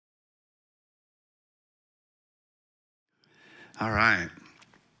All right.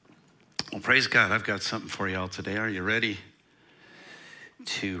 Well, praise God. I've got something for y'all today. Are you ready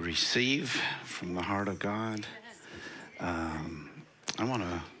to receive from the heart of God? I want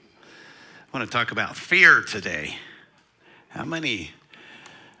to talk about fear today. How many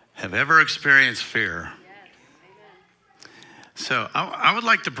have ever experienced fear? So I would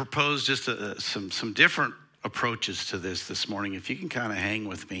like to propose just some different approaches to this morning. If you can kind of hang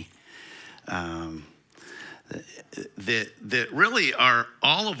with me. That really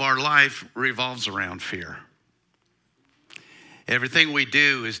all of our life revolves around fear. Everything we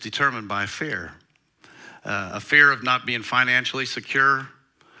do is determined by fear. A fear of not being financially secure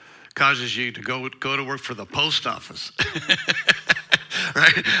causes you to go to work for the post office.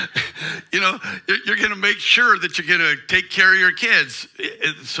 Right? You're going to make sure that you're going to take care of your kids.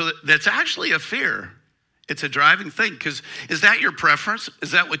 So that's actually a fear. It's a driving thing. Because is that your preference?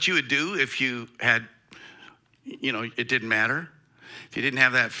 Is that what you would do if you had, it didn't matter? If you didn't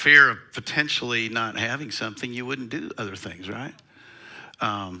have that fear of potentially not having something, you wouldn't do other things, right?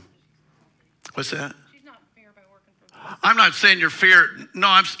 What's that? She's not fear by working for the I'm not saying your fear.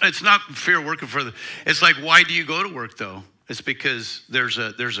 No, it's not fear working for the. It's like, why do you go to work though? It's because there's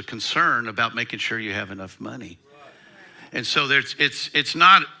a concern about making sure you have enough money, and so it's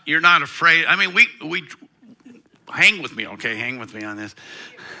not. You're not afraid. I mean, we hang with me, okay? Hang with me on this.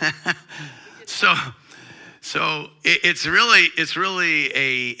 So it's really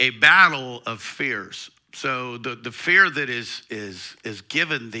a battle of fears. So the fear that is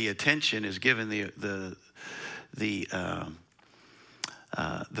given the attention, is given the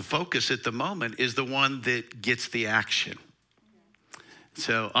focus at the moment, is the one that gets the action.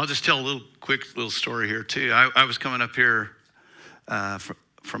 So I'll just tell a quick story here too. I was coming up here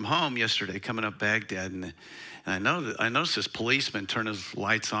from home yesterday, coming up Baghdad, and I noticed this policeman turn his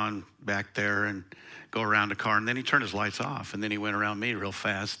lights on back there and go around the car, and then he turned his lights off, and then he went around me real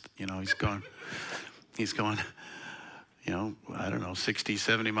fast. He's going, I don't know, 60,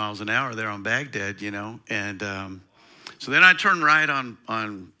 70 miles an hour there on Baghdad, and so then I turned right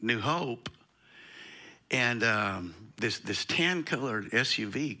on New Hope, and this tan-colored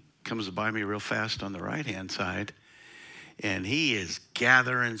SUV comes by me real fast on the right-hand side, and he is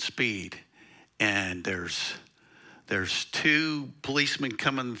gathering speed, and there's two policemen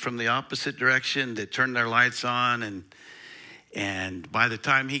coming from the opposite direction that turn their lights on, and by the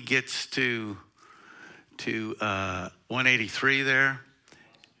time he gets to 183 there,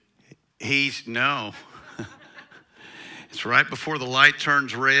 it's right before the light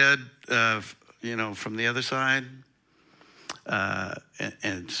turns red, from the other side,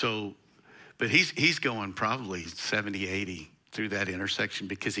 and so, but he's going probably 70, 80 through that intersection,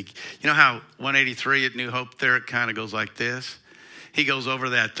 because how 183 at New Hope there, it kind of goes like this. He goes over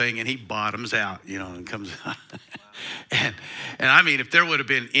that thing and he bottoms out, and comes out. and I mean, if there would have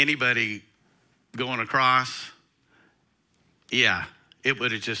been anybody going across, yeah, it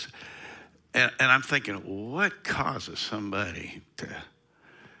would have just, and I'm thinking, what causes somebody to,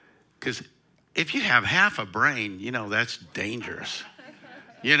 because if you have half a brain, that's dangerous,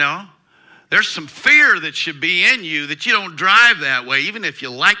 There's some fear that should be in you that you don't drive that way. Even if you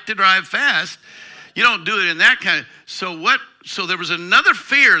like to drive fast, you don't do it in that kind of. So there was another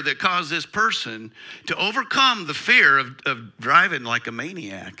fear that caused this person to overcome the fear of driving like a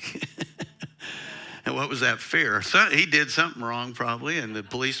maniac. And what was that fear? So he did something wrong probably, and the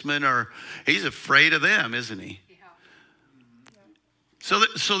policeman, he's afraid of them, isn't he? So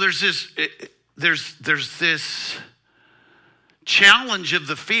there's this challenge of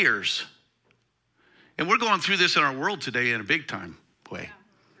the fears. And we're going through this in our world today in a big time way.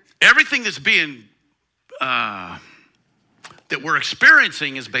 Everything that's being, that we're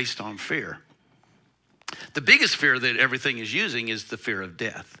experiencing is based on fear. The biggest fear that everything is using is the fear of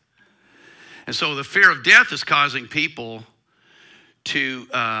death. And so the fear of death is causing people to,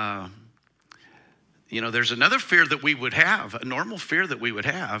 there's another fear that we would have, a normal fear that we would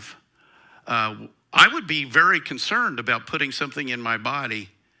have. I would be very concerned about putting something in my body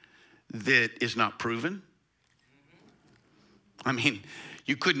that is not proven. I mean,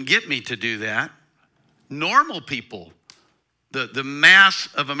 you couldn't get me to do that. Normal people, the mass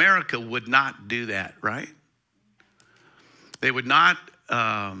of America would not do that, right? They would not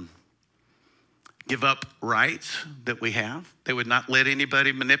give up rights that we have. They would not let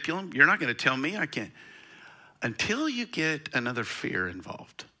anybody manipulate them. You're not going to tell me I can't. Until you get another fear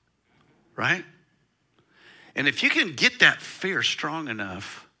involved, right? And if you can get that fear strong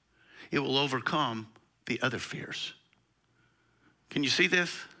enough, it will overcome the other fears. Can you see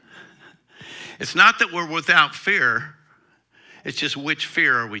this? It's not that we're without fear. It's just which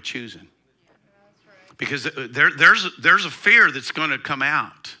fear are we choosing? Because there's a fear that's going to come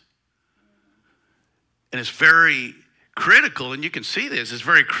out. And it's very critical, and you can see this, it's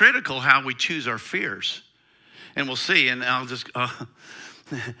very critical how we choose our fears. And we'll see, and I'll just, how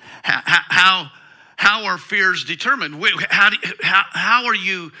are fears determined? How do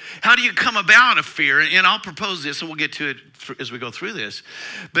you come about a fear? And I'll propose this, and we'll get to it as we go through this.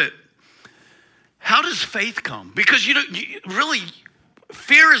 But how does faith come? Because really,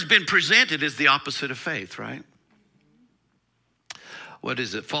 fear has been presented as the opposite of faith, right? What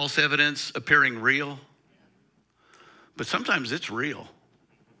is it? False evidence appearing real. But sometimes it's real.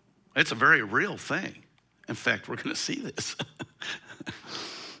 It's a very real thing. In fact, we're going to see this.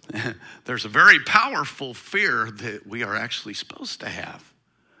 There's a very powerful fear that we are actually supposed to have.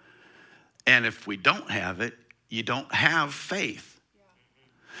 And if we don't have it, you don't have faith.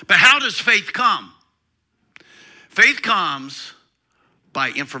 But how does faith come? Faith comes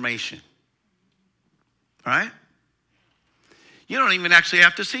by information. All right? You don't even actually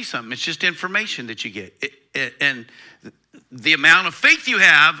have to see something. It's just information that you get. And the amount of faith you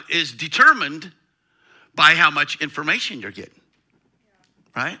have is determined by how much information you're getting.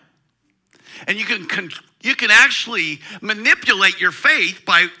 Right? And you can actually manipulate your faith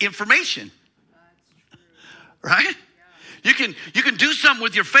by information. Right? You can do something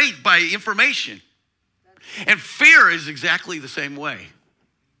with your faith by information. And fear is exactly the same way.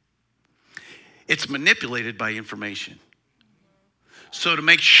 It's manipulated by information. So to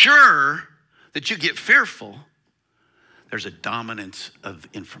make sure that you get fearful, there's a dominance of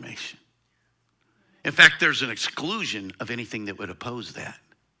information. In fact, there's an exclusion of anything that would oppose that.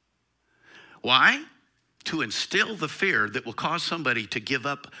 Why? To instill the fear that will cause somebody to give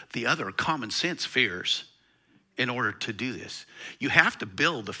up the other common sense fears in order to do this. You have to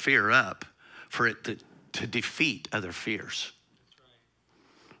build the fear up for it to defeat other fears.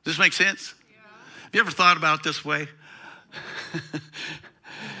 Does this make sense? Yeah. Have you ever thought about it this way?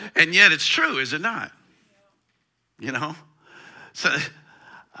 And yet it's true, is it not? You know? So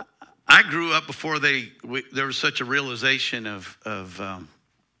I grew up before there was such a realization of the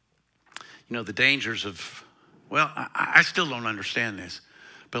dangers of, well, I still don't understand this,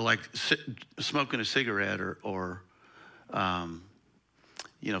 but like smoking a cigarette or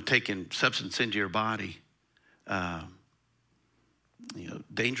taking substance into your body,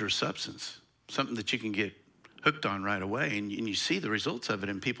 dangerous substance, something that you can get hooked on right away, and you see the results of it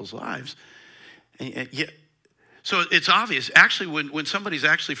in people's lives. And yet, so it's obvious. Actually, when somebody's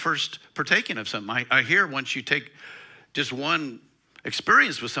actually first partaking of something, I hear once you take just one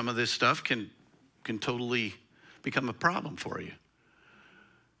experience with some of this stuff can totally become a problem for you.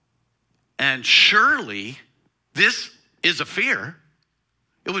 And surely this is a fear.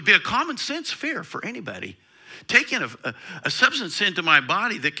 It would be a common sense fear for anybody. Taking a substance into my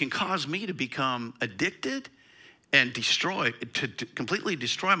body that can cause me to become addicted and to completely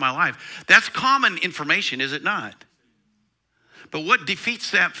destroy my life. That's common information, is it not? But what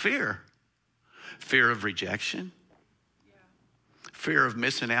defeats that fear? Fear of rejection. Yeah. Fear of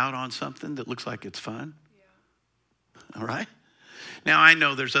missing out on something that looks like it's fun. Yeah. All right? Now, I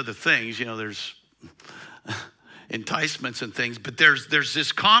know there's other things, there's enticements and things, but there's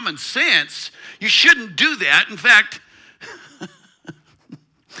this common sense. You shouldn't do that. In fact,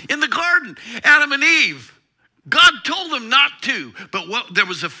 in the garden, Adam and Eve, God told them not to, but there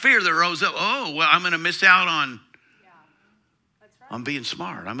was a fear that rose up. Oh, well, I'm going to miss out on being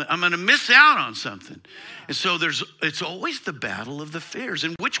smart. I'm going to miss out on something. Yeah. And so it's always the battle of the fears.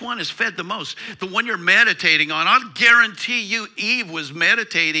 And which one is fed the most? The one you're meditating on. I'll guarantee you Eve was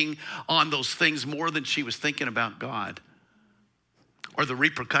meditating on those things more than she was thinking about God or the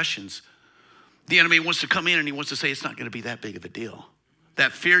repercussions. The enemy wants to come in and he wants to say it's not going to be that big of a deal.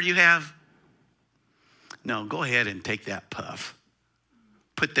 That fear you have, no, go ahead and take that puff.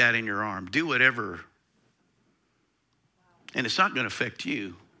 Put that in your arm. Do whatever. And it's not going to affect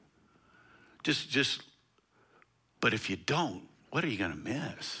you. But if you don't, what are you going to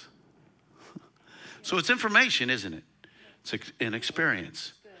miss? So it's information, isn't it? It's an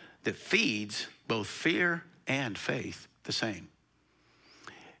experience that feeds both fear and faith the same.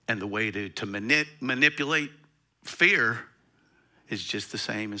 And the way to manipulate fear is just the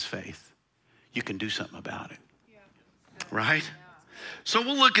same as faith. You can do something about it. Yeah. Right? So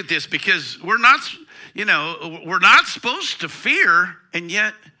we'll look at this because we're not supposed to fear, and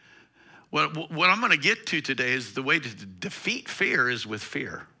yet what I'm going to get to today is the way to defeat fear is with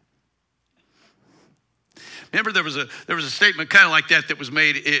fear. Remember, there was a statement kind of like that was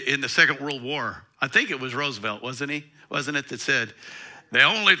made in the Second World War. I think it was Roosevelt, wasn't it, that said, the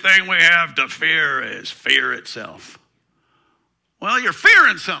only thing we have to fear is fear itself. Well, you're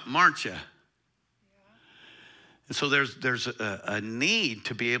fearing something, aren't you? And so there's a need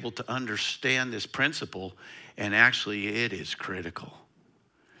to be able to understand this principle, and actually it is critical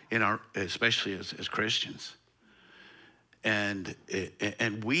in our, especially as Christians. And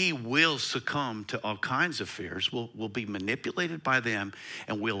we will succumb to all kinds of fears. We'll be manipulated by them,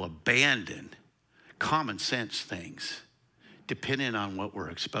 and we'll abandon common sense things depending on what we're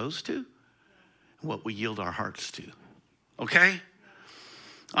exposed to and what we yield our hearts to. Okay?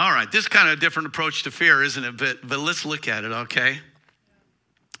 All right, this kind of a different approach to fear, isn't it? But let's look at it, okay?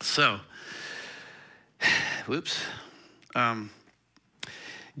 So,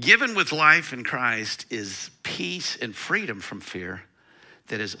 given with life in Christ is peace and freedom from fear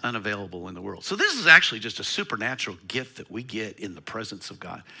that is unavailable in the world. So this is actually just a supernatural gift that we get in the presence of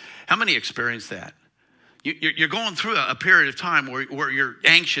God. How many experience that? You're going through a period of time where you're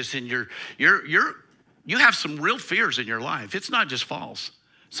anxious and you have some real fears in your life. It's not just false.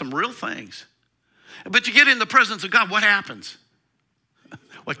 Some real things. But you get in the presence of God, what happens?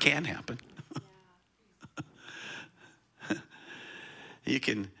 What can happen?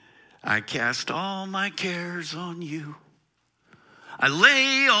 I cast all my cares on you. I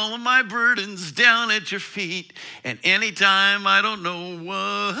lay all of my burdens down at your feet. And anytime I don't know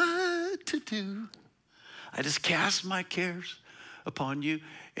what to do, I just cast my cares upon you.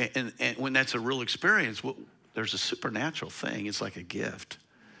 And when that's a real experience, there's a supernatural thing. It's like a gift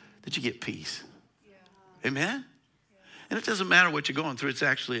that you get peace. Yeah. Amen? Yeah. And it doesn't matter what you're going through.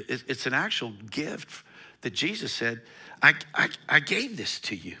 It's an actual gift that Jesus said, I gave this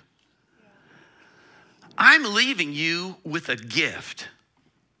to you. Yeah. I'm leaving you with a gift.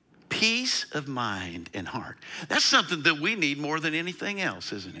 Peace of mind and heart. That's something that we need more than anything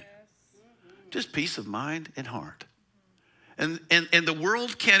else, isn't it? Yes. Just peace of mind and heart. And the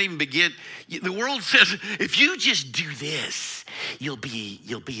world can't even begin. The world says, if you just do this, you'll be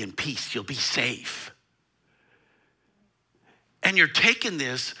in peace, you'll be safe. And you're taking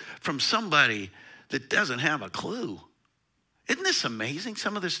this from somebody that doesn't have a clue. Isn't this amazing,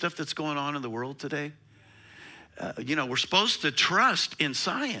 some of the stuff that's going on in the world today? We're supposed to trust in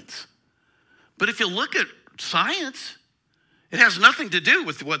science. But if you look at science, it has nothing to do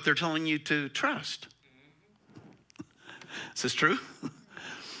with what they're telling you to trust. Is this true?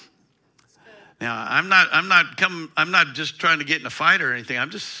 Now, I'm not just trying to get in a fight or anything. I'm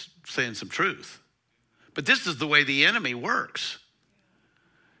just saying some truth. But this is the way the enemy works.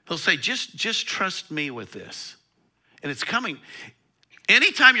 He'll say, just trust me with this. And it's coming.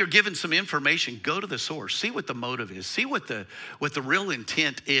 Anytime you're given some information, go to the source. See what the motive is. See what the real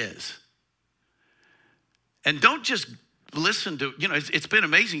intent is. And don't just listen to, it's been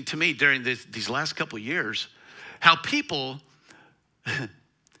amazing to me during these last couple of years how people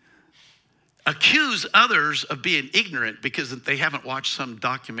accuse others of being ignorant because they haven't watched some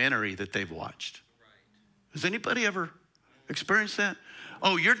documentary that they've watched. Has anybody ever experienced that?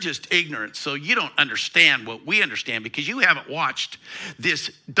 Oh, you're just ignorant, so you don't understand what we understand because you haven't watched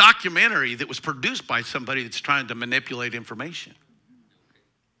this documentary that was produced by somebody that's trying to manipulate information.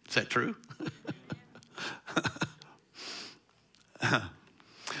 Is that true?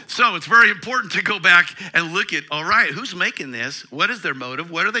 So it's very important to go back and look at, all right, who's making this? What is their motive?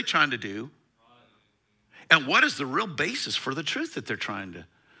 What are they trying to do? And what is the real basis for the truth that they're trying to?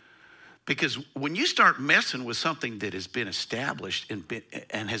 Because when you start messing with something that has been established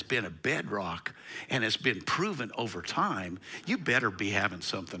and has been a bedrock and has been proven over time, you better be having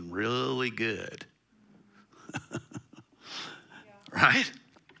something really good. Right?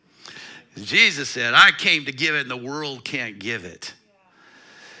 Jesus said, I came to give it and the world can't give it.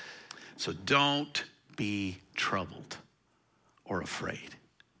 So don't be troubled or afraid.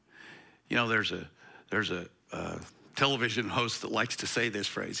 There's a television host that likes to say this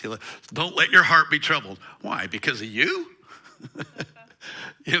phrase. Don't let your heart be troubled. Why? Because of you?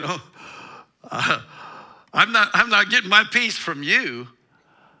 I'm not getting my peace from you,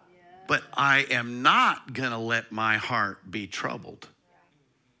 but I am not going to let my heart be troubled.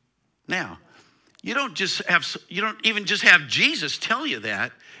 Now, you don't even just have Jesus tell you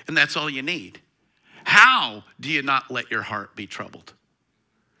that, and that's all you need. How do you not let your heart be troubled?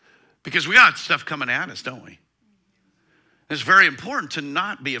 Because we got stuff coming at us, don't we? It's very important to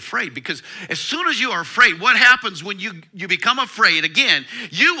not be afraid, because as soon as you are afraid, what happens when you become afraid? Again,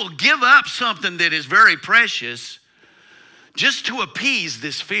 you will give up something that is very precious just to appease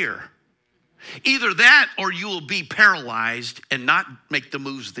this fear. Either that or you will be paralyzed and not make the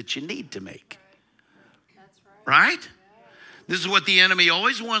moves that you need to make. That's right. Right? This is what the enemy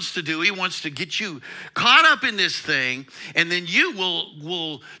always wants to do. He wants to get you caught up in this thing, and then you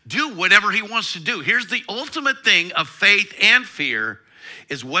will do whatever he wants to do. Here's the ultimate thing of faith and fear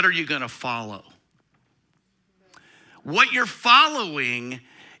is, what are you going to follow? What you're following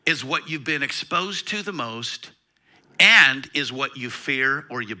is what you've been exposed to the most and is what you fear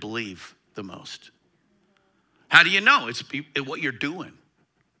or you believe the most. How do you know? It's what you're doing,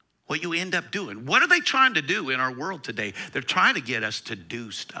 what you end up doing. What are they trying to do in our world today? They're trying to get us to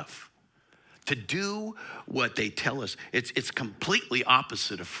do stuff, to do what they tell us. It's completely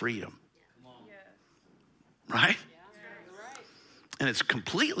opposite of freedom, right? And it's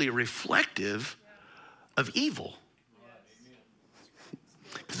completely reflective of evil.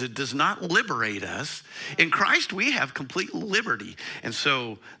 Because it does not liberate us. In Christ, we have complete liberty. And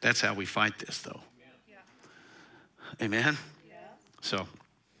so that's how we fight this, though. Yeah. Amen? Yeah.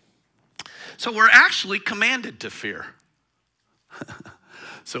 So we're actually commanded to fear.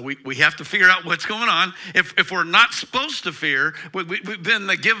 So we have to figure out what's going on. If we're not supposed to fear, we've been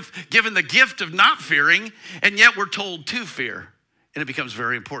given the gift of not fearing, and yet we're told to fear. And it becomes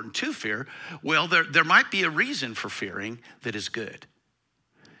very important to fear. Well, there might be a reason for fearing that is good.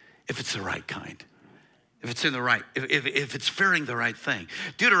 If it's the right kind, if it's in the right, if it's fearing the right thing.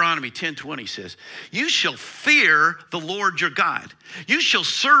 Deuteronomy 10:20 says, you shall fear the Lord your God. You shall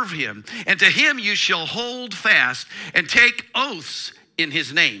serve him, and to him you shall hold fast and take oaths in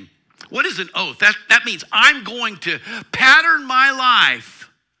his name. What is an oath? That means I'm going to pattern my life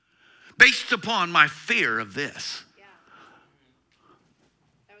based upon my fear of this. Yeah.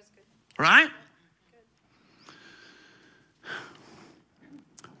 That was good. Right?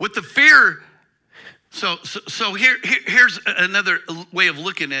 With the fear, so here's another way of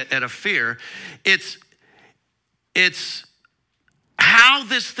looking at a fear. It's how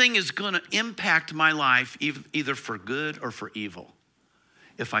this thing is going to impact my life, either for good or for evil,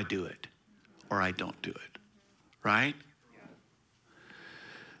 if I do it or I don't do it, right?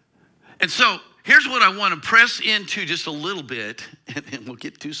 And so here's what I want to press into just a little bit, and we'll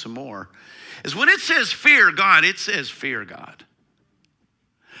get to some more, is when it says fear God, it says fear God.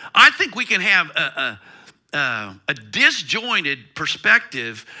 I think we can have a disjointed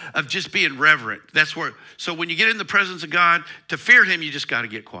perspective of just being reverent. That's where, so when you get in the presence of God, to fear him, you just got to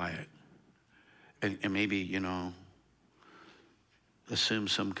get quiet. And maybe, assume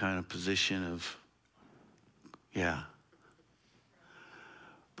some kind of position of, yeah.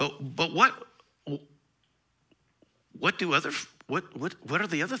 But what are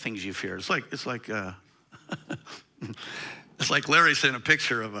the other things you fear? It's like it's like Larry sent a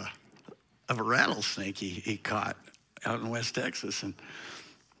picture of a rattlesnake he caught out in West Texas, and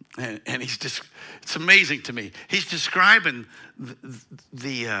he's just, it's amazing to me. He's describing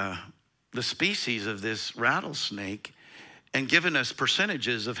the species of this rattlesnake and giving us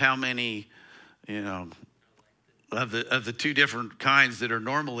percentages of how many, of the two different kinds that are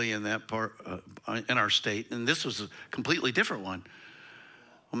normally in that part in our state, and this was a completely different one.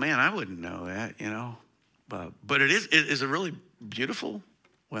 Well, man, I wouldn't know that, But is it really beautiful?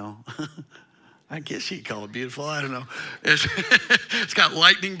 Well, I guess you'd call it beautiful. I don't know. It's got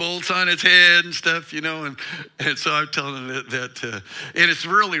lightning bolts on its head and stuff, and so I'm telling them that and it's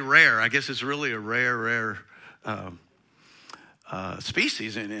really rare. I guess it's really a rare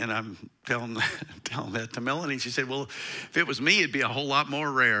species, and I'm telling that to Melanie. She said, well, if it was me, it'd be a whole lot more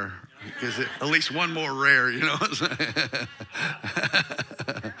rare, because at least one more rare,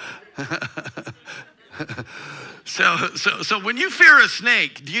 So when you fear a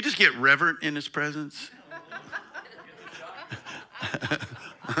snake, do you just get reverent in his presence?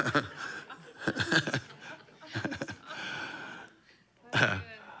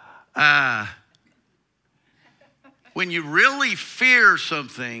 When you really fear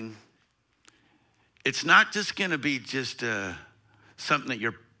something, it's not just going to be just something that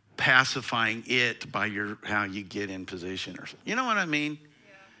you're pacifying it by how you get in position, or you know what I mean?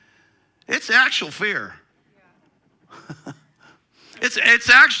 Yeah. It's actual fear. Yeah.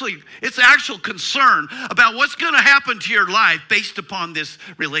 It's actual concern about what's going to happen to your life based upon this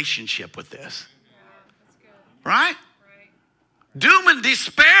relationship with this. Yeah, that's good. Right? Doom and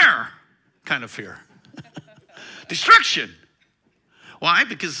despair kind of fear. Destruction. Why?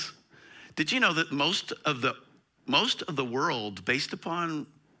 Because did you know that most of the world, based upon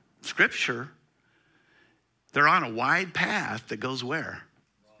Scripture, they're on a wide path that goes where?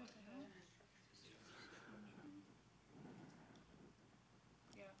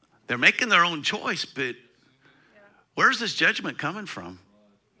 They're making their own choice, but where's this judgment coming from?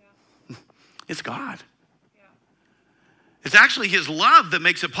 It's God. It's actually his love that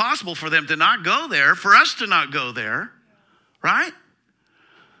makes it possible for them to not go there, for us to not go there, right?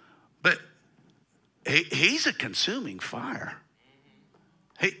 But he's a consuming fire.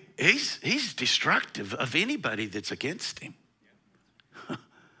 He's destructive of anybody that's against him.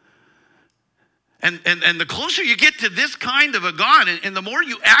 And the closer you get to this kind of a God, and the more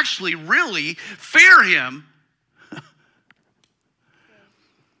you actually really fear him,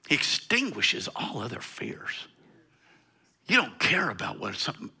 he extinguishes all other fears. You don't care about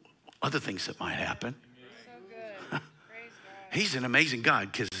some other things that might happen. So good. Praise God. He's an amazing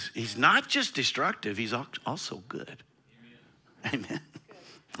God because he's not just destructive, he's also good. Amen.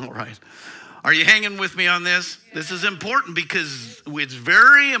 All right. Are you hanging with me on this? Yeah. This is important because it's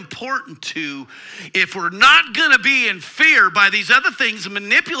very important if we're not going to be in fear by these other things,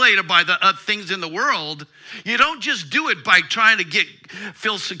 manipulated by the things in the world, you don't just do it by trying to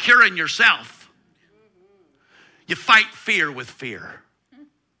feel secure in yourself. You fight fear with fear.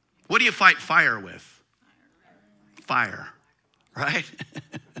 What do you fight fire with? Fire, right?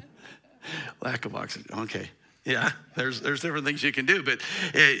 Lack of oxygen. Okay. Yeah, there's different things you can do, but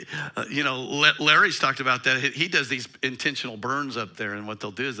Larry's talked about that. He does these intentional burns up there, and what they'll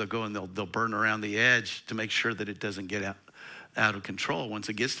do is they'll go and they'll burn around the edge to make sure that it doesn't get out of control once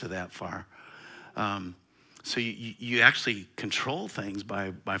it gets to that far. So you actually control things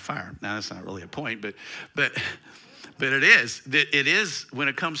by fire. Now that's not really a point, but it is. It is when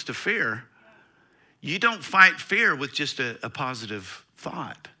it comes to fear. You don't fight fear with just a positive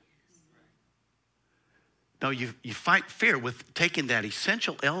thought. No, you fight fear with taking that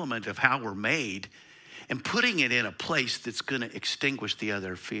essential element of how we're made and putting it in a place that's going to extinguish the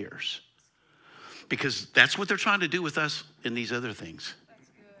other fears. Because that's what they're trying to do with us in these other things. That's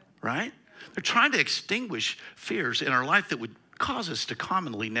good. Right? They're trying to extinguish fears in our life that would cause us to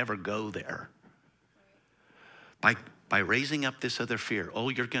commonly never go there. By raising up this other fear. Oh,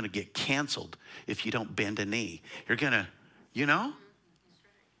 you're going to get canceled if you don't bend a knee. You're going to,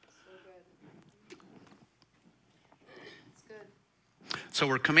 So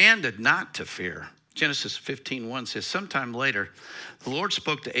we're commanded not to fear. Genesis 15:1 says, sometime later, the Lord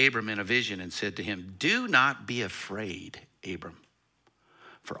spoke to Abram in a vision and said to him, do not be afraid, Abram,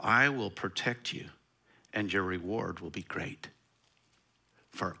 for I will protect you and your reward will be great.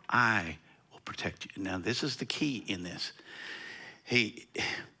 For I will protect you. Now, this is the key in this.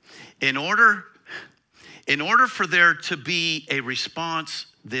 In order for there to be a response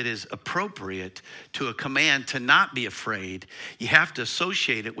that is appropriate to a command to not be afraid, you have to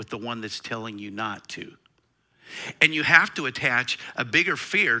associate it with the one that's telling you not to. And you have to attach a bigger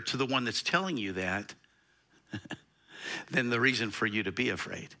fear to the one that's telling you that than the reason for you to be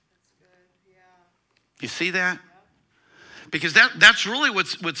afraid. That's good. Yeah. You see that? Because that's really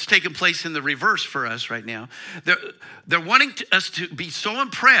what's taking place in the reverse for us right now. They're wanting us to be so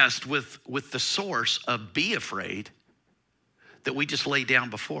impressed with the source of be afraid that we just lay down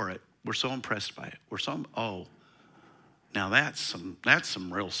before it. We're so impressed by it. Now that's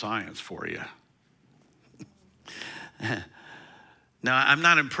some real science for you. Now, I'm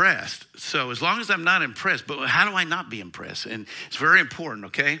not impressed. So as long as I'm not impressed, but how do I not be impressed? And it's very important,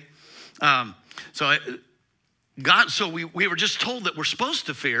 okay? So we were just told that we're supposed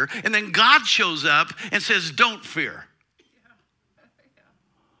to fear, and then God shows up and says, don't fear. Yeah.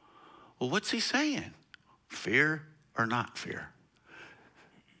 Well, what's he saying? Fear or not fear?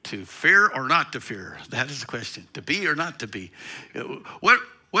 To fear or not to fear? That is the question. To be or not to be? What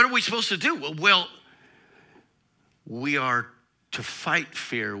are we supposed to do? Well, we are to fight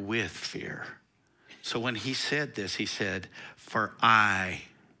fear with fear. So when he said this, he said, for I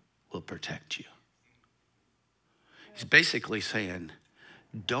will protect you. He's basically saying,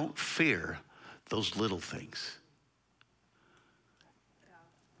 don't fear those little things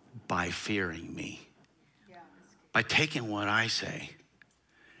by fearing me. By taking what I say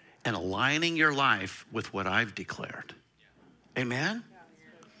and aligning your life with what I've declared. Amen?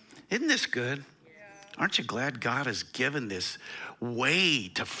 Isn't this good? Aren't you glad God has given this way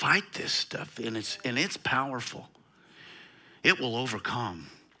to fight this stuff? And it's powerful. It will overcome.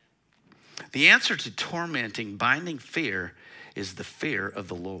 The answer to tormenting, binding fear is the fear of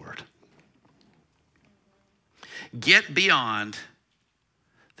the Lord. Get beyond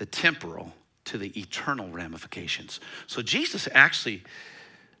the temporal to the eternal ramifications. So Jesus actually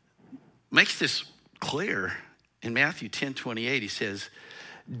makes this clear in Matthew 10:28. He says,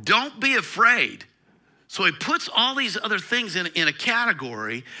 don't be afraid. So he puts all these other things in a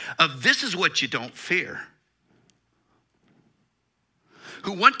category of this is what you don't fear.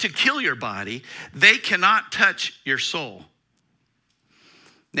 Who want to kill your body, they cannot touch your soul.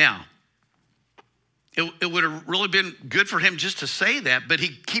 Now, it would have really been good for him just to say that, but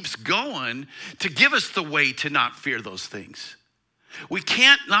he keeps going to give us the way to not fear those things. We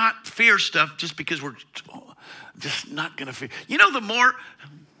can't not fear stuff just because we're just not going to fear.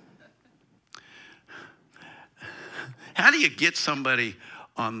 How do you get somebody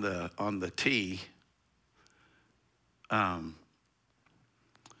on the tee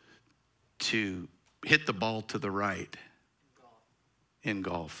to hit the ball to the right in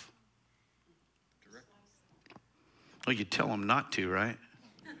golf. Well, you tell them not to, right?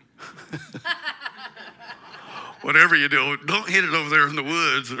 Whatever you do, don't hit it over there in the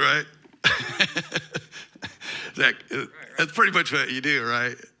woods, right? That's pretty much what you do,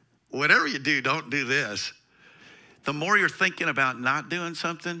 right? Whatever you do, don't do this. The more you're thinking about not doing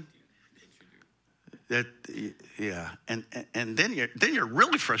something, and then you're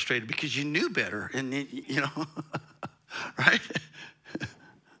really frustrated because you knew better, and right?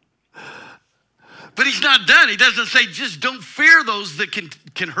 But he's not done. He doesn't say just don't fear those that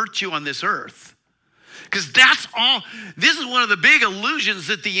can hurt you on this earth. Because that's all. This is one of the big illusions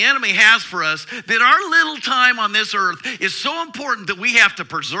that the enemy has for us, that our little time on this earth is so important that we have to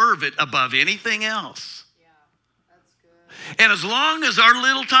preserve it above anything else. Yeah, that's good. And as long as our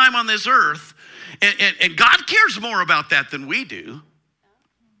little time on this earth, and God cares more about that than we do.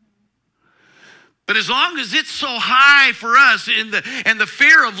 But as long as it's so high for us and the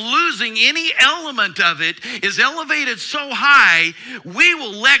fear of losing any element of it is elevated so high, we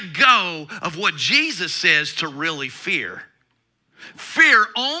will let go of what Jesus says to really fear. Fear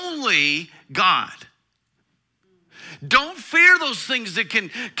only God. Don't fear those things that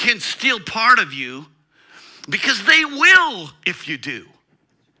can steal part of you, because they will if you do.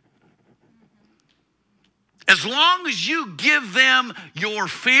 As long as you give them your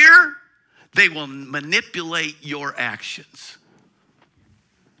fear, they will manipulate your actions.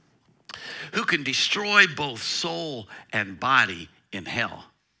 Who can destroy both soul and body in hell?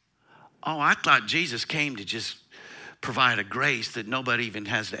 Oh, I thought Jesus came to just provide a grace that nobody even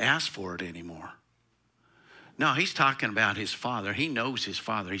has to ask for it anymore. No, he's talking about his Father. He knows his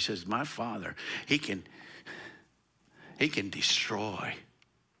Father. He says, my Father, he can destroy.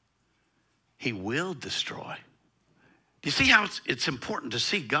 He will destroy. Do you see how it's important to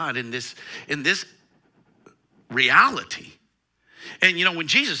see God in this reality? And when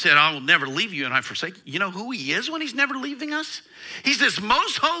Jesus said, I will never leave you and I forsake you, you know who he is when he's never leaving us? He's this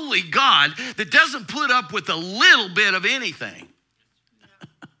most holy God that doesn't put up with a little bit of anything.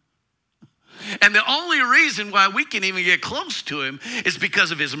 And the only reason why we can even get close to him is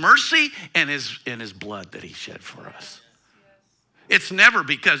because of his mercy and his blood that he shed for us. It's never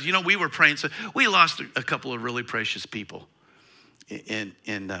because, we were praying. So we lost a couple of really precious people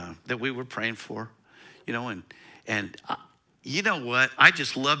that we were praying for, and you know what? I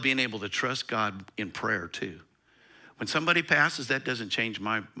just love being able to trust God in prayer too. When somebody passes, that doesn't change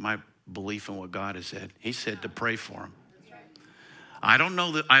my belief in what God has said. He said to pray for them. I don't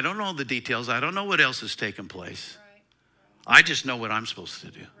know the details. I don't know what else has taken place. I just know what I'm supposed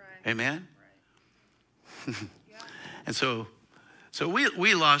to do. Amen? And so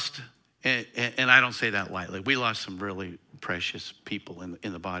we lost, and I don't say that lightly, we lost some really precious people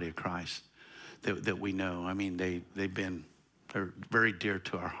in the body of Christ that we know. I mean, they're very dear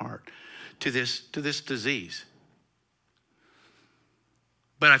to our heart, to this disease.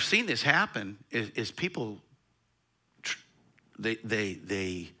 But I've seen this happen is people,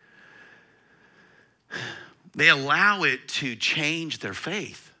 they allow it to change their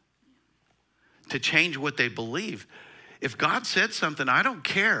faith, to change what they believe. If God said something, I don't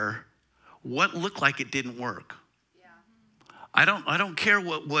care what looked like it didn't work. Yeah. I don't care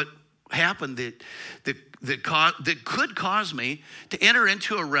what happened that could cause me to enter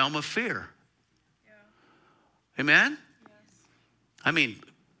into a realm of fear. Yeah. Amen? Yes. I mean,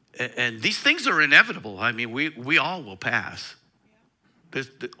 and these things are inevitable. I mean, we all will pass. Yeah.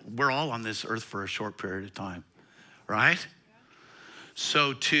 We're all on this earth for a short period of time, right? Yeah.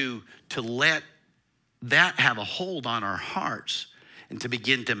 So to let that have a hold on our hearts and to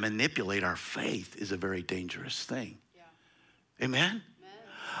begin to manipulate our faith is a very dangerous thing. Yeah. Amen? Amen?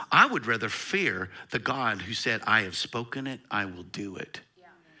 I would rather fear the God who said, I have spoken it, I will do it. Yeah.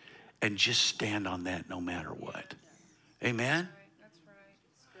 And just stand on that no matter what. Yeah. Amen? That's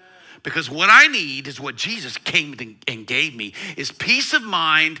right. Because what I need is what Jesus came and gave me is peace of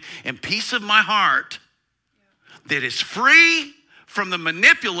mind and peace of my heart that is free from the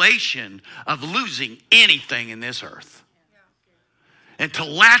manipulation of losing anything in this earth. And to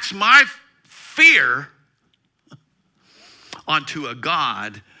latch my fear onto a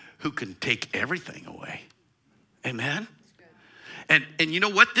God who can take everything away. Amen? And you know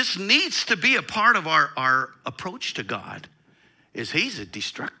what? This needs to be a part of our approach to God, is he's a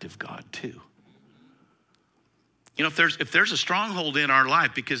destructive God too. If there's a stronghold in our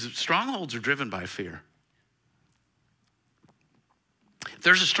life, because strongholds are driven by fear. If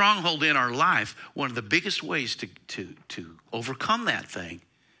there's a stronghold in our life, one of the biggest ways to overcome that thing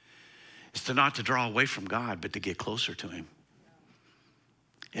is not to draw away from God, but to get closer to him.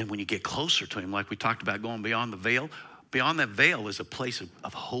 And when you get closer to him, like we talked about going beyond that veil is a place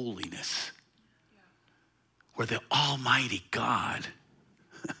of holiness, where the Almighty God,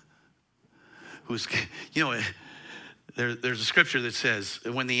 who's, there's a scripture that says,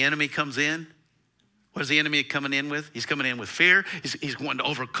 when the enemy comes in, what is the enemy coming in with? He's coming in with fear. He's wanting to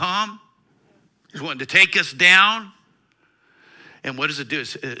overcome. He's wanting to take us down. And what does it do?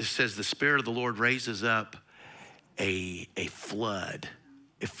 It says the Spirit of the Lord raises up a flood.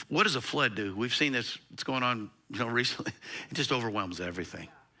 What does a flood do? We've seen this, it's going on recently. It just overwhelms everything.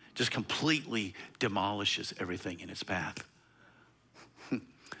 Just completely demolishes everything in its path.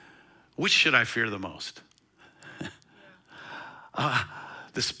 Which should I fear the most?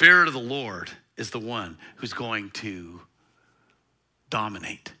 The Spirit of the Lord is the one who's going to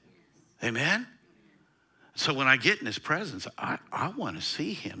dominate. Amen? So when I get in his presence, I want to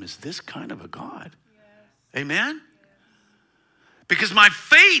see him as this kind of a God. Yes. Amen? Yes. Because my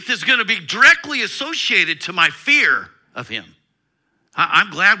faith is going to be directly associated to my fear of him. I'm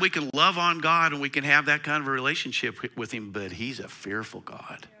glad we can love on God and we can have that kind of a relationship with him, but he's a fearful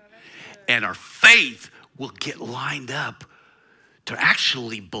God. Yeah, and our faith will get lined up to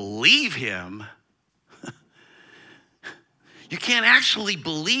actually believe him. You can't actually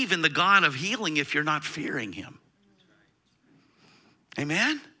believe in the God of healing if you're not fearing him.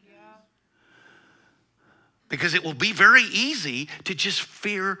 Amen? Yeah. Because it will be very easy to just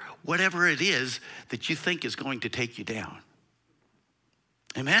fear whatever it is that you think is going to take you down.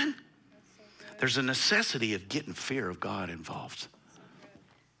 Amen? So there's a necessity of getting fear of God involved.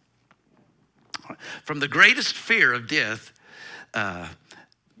 From the greatest fear of death,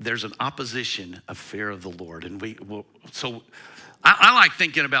 there's an opposition of fear of the Lord. And I like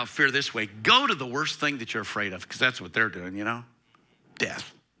thinking about fear this way. Go to the worst thing that you're afraid of, because that's what they're doing,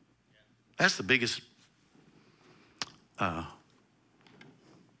 death. That's the biggest,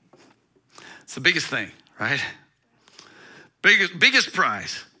 it's the biggest thing, right? Biggest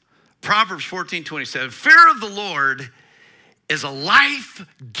prize. Proverbs 14:27. Fear of the Lord is a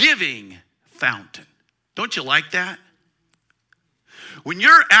life-giving fountain. Don't you like that? When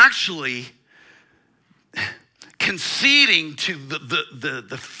you're actually conceding to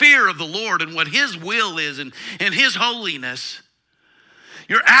the fear of the Lord and what his will is and his holiness,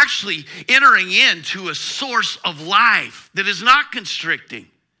 you're actually entering into a source of life that is not constricting.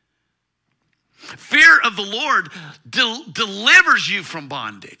 Fear of the Lord delivers you from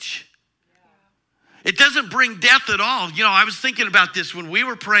bondage. It doesn't bring death at all. I was thinking about this when we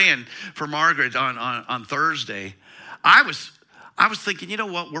were praying for Margaret on Thursday. I was thinking, you know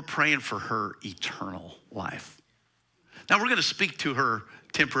what? We're praying for her eternal life. Now, we're going to speak to her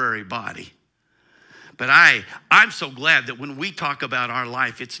temporary body. But I'm so glad that when we talk about our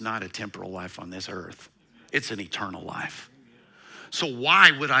life, it's not a temporal life on this earth. It's an eternal life. So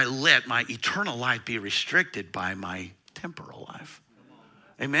why would I let my eternal life be restricted by my temporal life?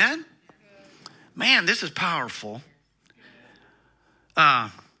 Amen? Man, this is powerful.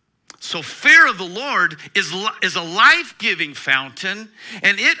 So fear of the Lord is a life-giving fountain,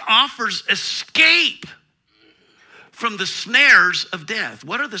 and it offers escape from the snares of death.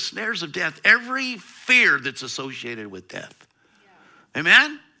 What are the snares of death? Every fear that's associated with death. Yeah.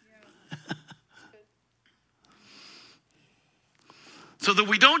 Amen? Yeah. So that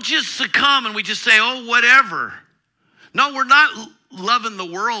we don't just succumb and we just say, oh, whatever. No, we're not loving the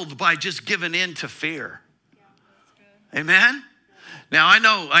world by just giving in to fear. Yeah, amen? Now,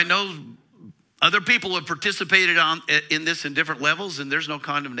 I know other people have participated in this in different levels, and there's no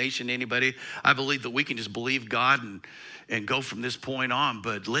condemnation to anybody. I believe that we can just believe God and go from this point on,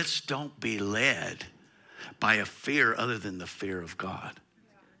 but let's don't be led by a fear other than the fear of God.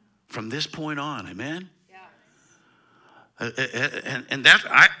 From this point on, amen? And that's,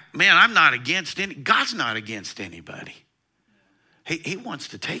 I'm not against God's not against anybody. He wants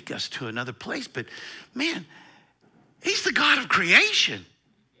to take us to another place, but man, he's the God of creation.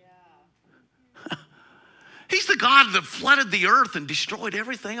 Yeah. He's the God that flooded the earth and destroyed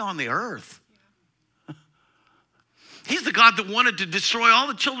everything on the earth. Yeah. He's the God that wanted to destroy all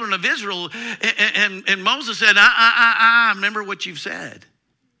the children of Israel. And Moses said, remember what you've said.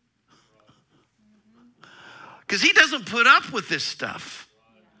 Because he doesn't put up with this stuff.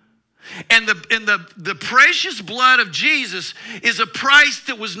 And the precious blood of Jesus is a price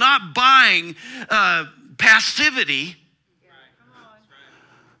that was not buying passivity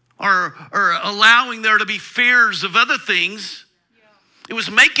or allowing there to be fears of other things. It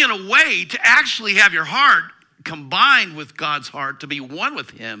was making a way to actually have your heart combined with God's heart, to be one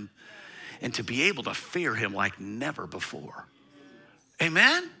with him, and to be able to fear him like never before.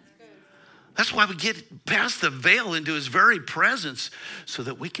 Amen? That's why we get past the veil into his very presence, so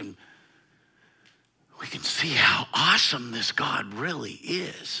that we can see how awesome this God really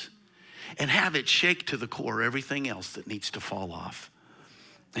is, and have it shake to the core everything else that needs to fall off.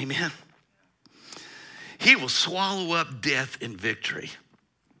 Amen? He will swallow up death in victory.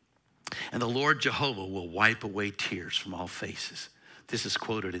 And the Lord Jehovah will wipe away tears from all faces. This is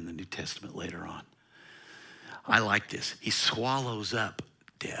quoted in the New Testament later on. I like this. He swallows up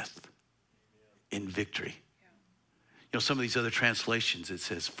death in victory. You know, some of these other translations, it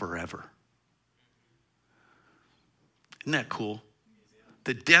says forever. Isn't that cool?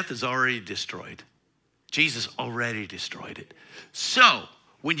 The death is already destroyed. Jesus already destroyed it. So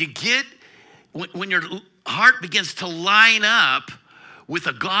when your heart begins to line up with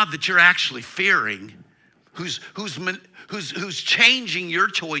a God that you're actually fearing, who's changing your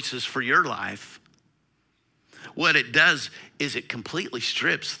choices for your life, what it does is it completely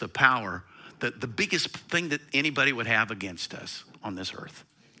strips the power, the biggest thing that anybody would have against us on this earth,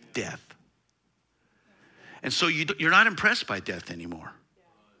 death. And so you're not impressed by death anymore.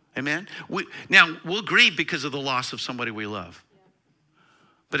 Amen? We'll grieve because of the loss of somebody we love.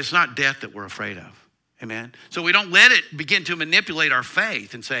 But it's not death that we're afraid of. Amen? So we don't let it begin to manipulate our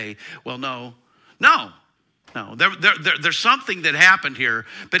faith and say, well, no. There's something that happened here,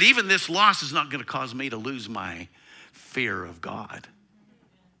 but even this loss is not going to cause me to lose my fear of God.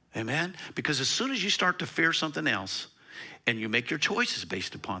 Amen? Because as soon as you start to fear something else and you make your choices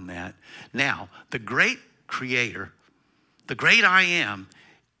based upon that, now the great creator, the great I am,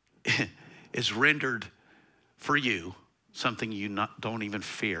 is rendered for you something you don't even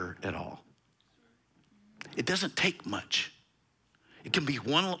fear at all. It doesn't take much. It can be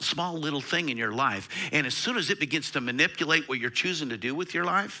one small little thing in your life. And as soon as it begins to manipulate what you're choosing to do with your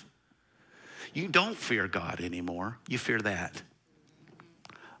life, you don't fear God anymore. You fear that.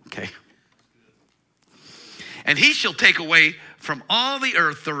 Okay. And he shall take away from all the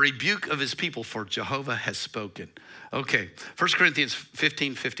earth the rebuke of his people, for Jehovah has spoken. Okay, 1 Corinthians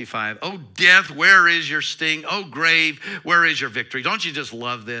 15:55. Oh, death, where is your sting? Oh, grave, where is your victory? Don't you just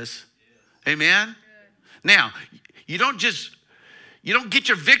love this? Yes. Amen? Good. Now, you don't get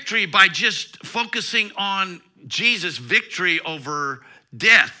your victory by just focusing on Jesus' victory over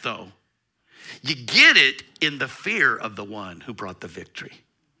death, though. You get it in the fear of the one who brought the victory.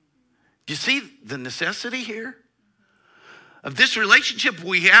 Do you see the necessity here? Of this relationship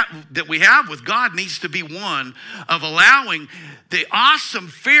that we have with God needs to be one of allowing the awesome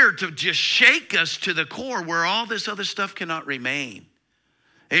fear to just shake us to the core where all this other stuff cannot remain.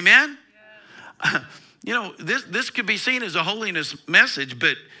 Amen? Yeah. You know, this could be seen as a holiness message,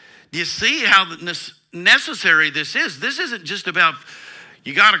 but do you see how necessary this is? This isn't just about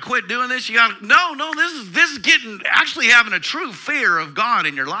you got to quit doing this. No. This is actually having a true fear of God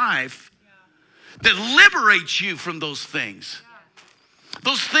in your life. That liberates you from those things.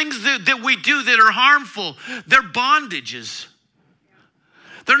 Those things that we do that are harmful, they're bondages.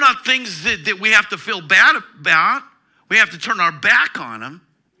 They're not things that we have to feel bad about. We have to turn our back on them.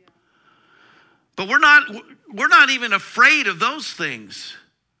 But we're not even afraid of those things.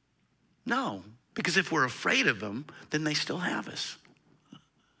 No, because if we're afraid of them, then they still have us.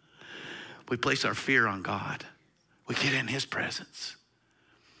 We place our fear on God. We get in his presence.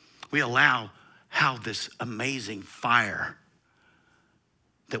 We allow how this amazing fire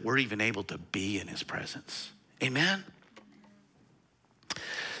that we're even able to be in his presence. Amen?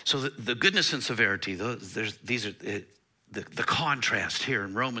 So the goodness and severity, these are the contrast here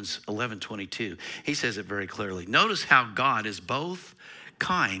in Romans 11:22. He says it very clearly. Notice how God is both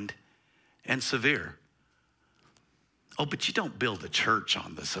kind and severe. Oh, but you don't build a church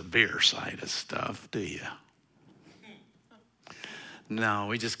on the severe side of stuff, do you? No,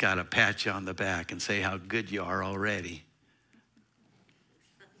 we just got to pat you on the back and say how good you are already.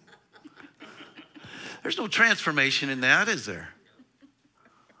 There's no transformation in that, is there?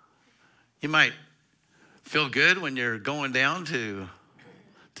 You might feel good when you're going down to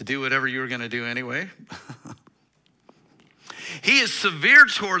do whatever you were going to do anyway. He is severe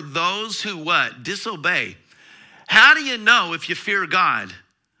toward those who what? Disobey. How do you know if you fear God?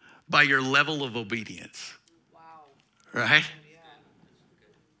 By your level of obedience. Wow. Right?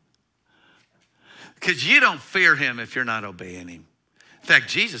 Because you don't fear him if you're not obeying him. In fact,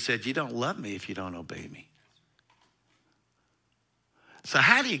 Jesus said, you don't love me if you don't obey me. So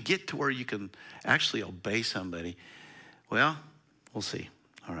how do you get to where you can actually obey somebody? Well, we'll see.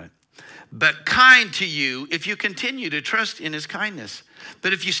 All right. but kind to you if you continue to trust in his kindness.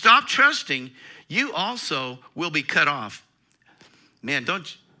 But if you stop trusting, you also will be cut off. Man,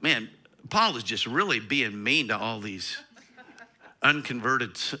 Paul is just really being mean to all these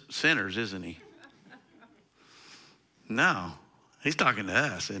unconverted sinners, isn't he? No, he's talking to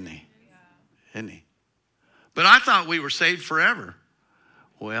us, isn't he? Isn't he? But I thought we were saved forever.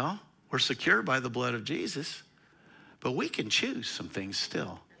 Well, we're secure by the blood of Jesus, but we can choose some things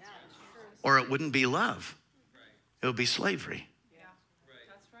still. Or it wouldn't be love. It would be slavery. Yeah,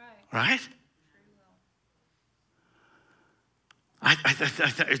 that's right. Right? I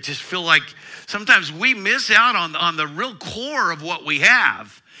just feel like sometimes we miss out on the real core of what we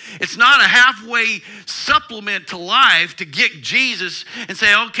have. It's not a halfway supplement to life to get Jesus and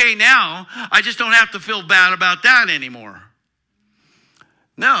say, okay, now I just don't have to feel bad about that anymore.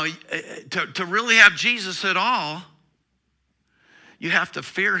 No, to really have Jesus at all, you have to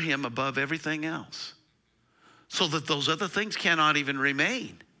fear him above everything else so that those other things cannot even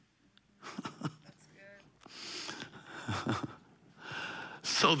remain.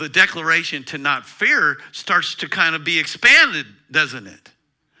 So the declaration to not fear starts to kind of be expanded, doesn't it?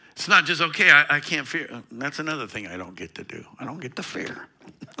 It's not just, okay, I can't fear. That's another thing I don't get to do. I don't get to fear.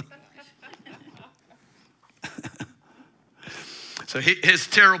 So his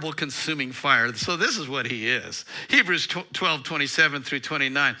terrible consuming fire. So this is what he is. Hebrews 12:27 through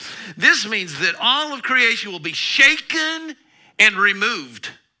 29. This means that all of creation will be shaken and removed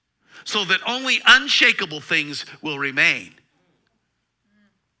so that only unshakable things will remain.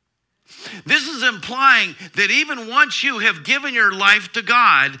 This is implying that even once you have given your life to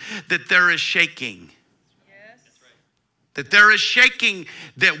God, that there is shaking. Yes. That there is shaking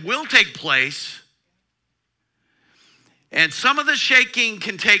that will take place. And some of the shaking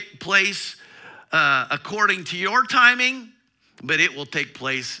can take place according to your timing, but it will take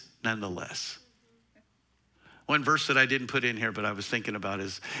place nonetheless. One verse that I didn't put in here, but I was thinking about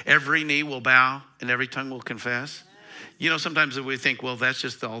is every knee will bow and every tongue will confess. You know, sometimes we think, well, that's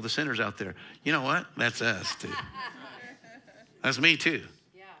just all the sinners out there. You know what? That's us too. That's me too.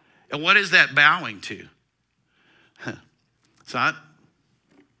 Yeah. And what is that bowing to? It's not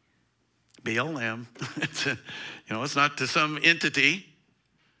BLM. It's not to some entity.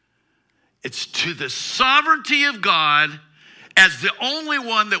 It's to the sovereignty of God as the only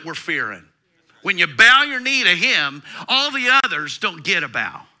one that we're fearing. When you bow your knee to him, all the others don't get a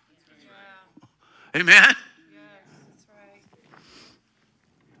bow. Yeah. Amen? Yes, that's right.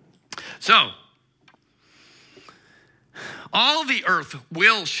 So, all the earth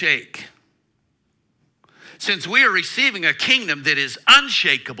will shake. Since we are receiving a kingdom that is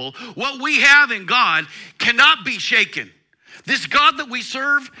unshakable, what we have in God cannot be shaken. This God that we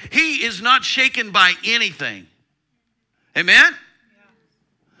serve, he is not shaken by anything. Amen? Yeah.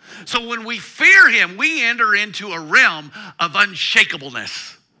 So when we fear him, we enter into a realm of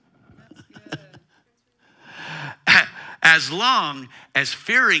unshakableness. As long as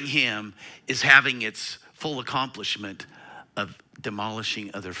fearing him is having its full accomplishment of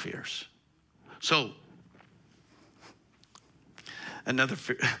demolishing other fears. So, I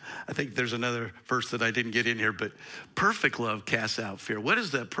think there's another verse that I didn't get in here, but perfect love casts out fear. What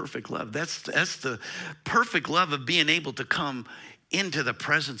is that perfect love? That's the perfect love of being able to come into the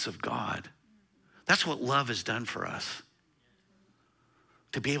presence of God. That's what love has done for us.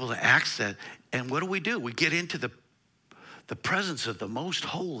 To be able to access, and what do? We get into the presence of the most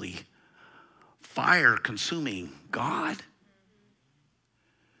holy, fire-consuming God.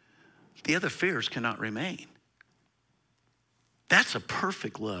 The other fears cannot remain. That's a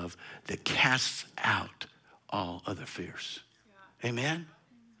perfect love that casts out all other fears. Yeah. Amen?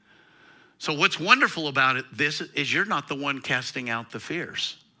 So what's wonderful about it, this is you're not the one casting out the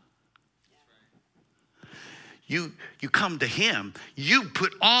fears. You come to him. You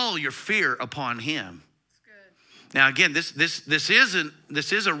put all your fear upon him. Now again, this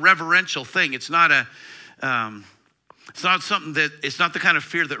is a reverential thing. It's not it's not the kind of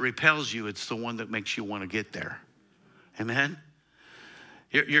fear that repels you. It's the one that makes you want to get there. Amen.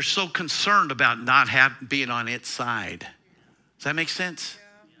 You're so concerned about not being on its side. Does that make sense?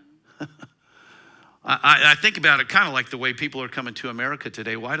 Yeah. I think about it kind of like the way people are coming to America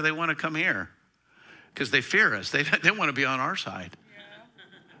today. Why do they want to come here? Because they fear us. They want to be on our side.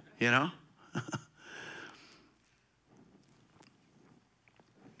 Yeah. You know?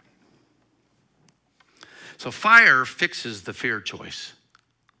 So fire fixes the fear choice.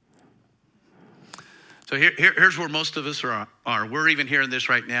 So here's where most of us are. We're even hearing this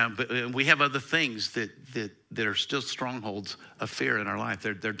right now, but we have other things that are still strongholds of fear in our life.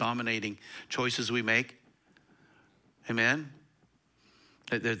 They're dominating choices we make. Amen?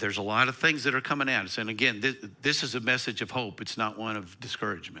 There's a lot of things that are coming at us. And again, this is a message of hope. It's not one of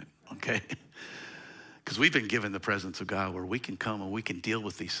discouragement, okay? Because we've been given the presence of God where we can come and we can deal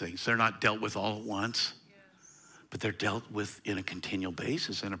with these things. They're not dealt with all at once, but they're dealt with in a continual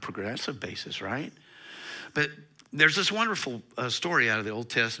basis and a progressive basis, right? But there's this wonderful story out of the Old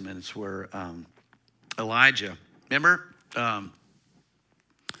Testament. It's where Elijah, remember, the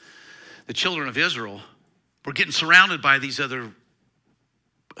children of Israel were getting surrounded by these other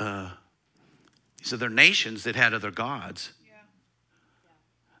nations that had other gods. Yeah.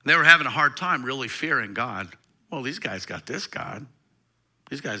 They were having a hard time really fearing God. Well, these guys got this God.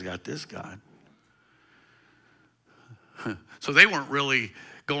 These guys got this God. So they weren't really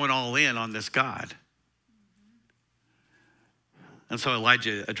going all in on this God. And so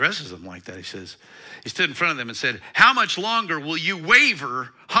Elijah addresses them like that. He says, he stood in front of them and said, "How much longer will you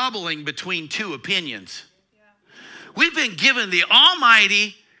waver, hobbling between two opinions?" We've been given the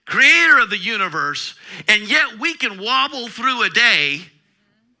Almighty Creator of the universe, and yet we can wobble through a day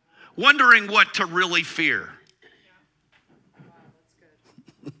wondering what to really fear.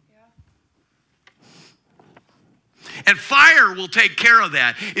 And fire will take care of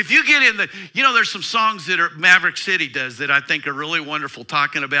that. If you get in there's some songs that Maverick City does that I think are really wonderful,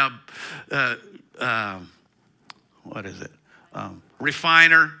 talking about, what is it?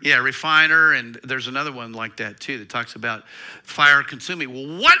 Refiner. Yeah, Refiner. And there's another one like that too that talks about fire consuming.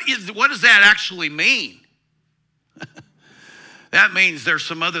 Well, what does that actually mean? That means there's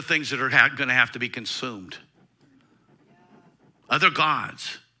some other things that are going to have to be consumed. Other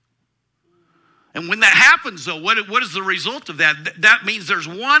gods. And when that happens, though, what is the result of that? That means there's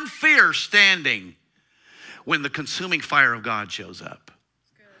one fear standing when the consuming fire of God shows up.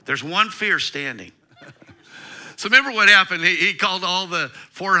 There's one fear standing. So remember what happened? He called all the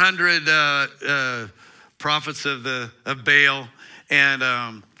 400 prophets of Baal, and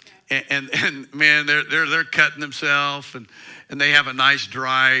man, they're cutting themselves, and they have a nice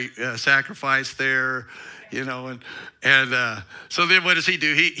dry sacrifice there. And so then what does he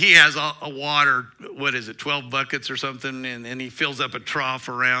do? He has a water, 12 buckets or something, and he fills up a trough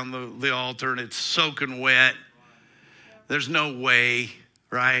around the altar, and it's soaking wet. There's no way,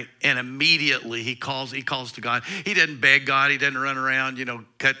 right? And immediately he calls to God. He doesn't beg God. He doesn't run around,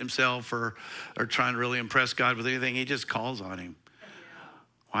 cutting himself or trying to really impress God with anything. He just calls on him.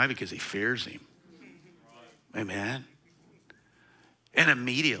 Why? Because he fears him. Amen. And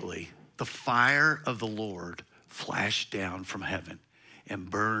immediately, the fire of the Lord flashed down from heaven and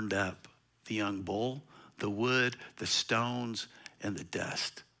burned up the young bull, the wood, the stones, and the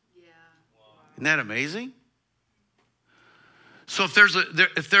dust. Yeah. Isn't that amazing? So if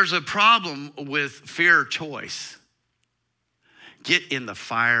there's a problem with fear choice, get in the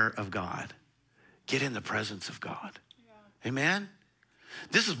fire of God. Get in the presence of God. Yeah. Amen?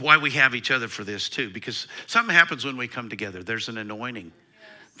 This is why we have each other for this too, because something happens when we come together. There's an anointing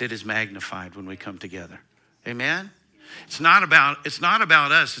that is magnified when we come together. Amen? It's not about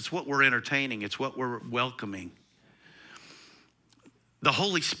us. It's what we're entertaining. It's what we're welcoming. The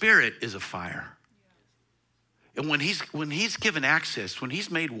Holy Spirit is a fire. And when he's given access, when he's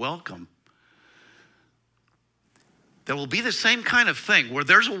made welcome, there will be the same kind of thing where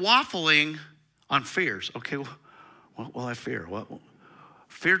there's a waffling on fears. Okay, what will I fear?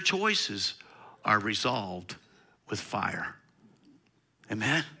 Fear choices are resolved with fire.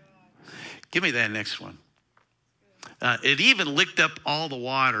 Amen? Give me that next one. It even licked up all the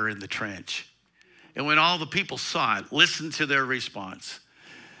water in the trench. And when all the people saw it, listened to their response,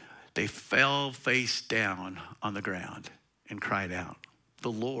 they fell face down on the ground and cried out,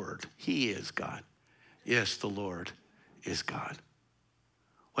 "The Lord, he is God." Yes, the Lord is God.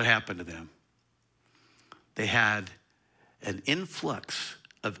 What happened to them? They had an influx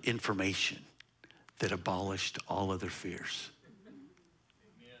of information that abolished all other fears.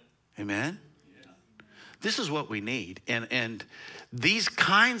 Amen? Yeah. This is what we need. And these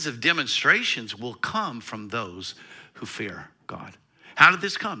kinds of demonstrations will come from those who fear God. How did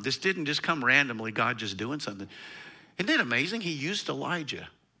this come? This didn't just come randomly, God just doing something. Isn't it amazing? He used Elijah.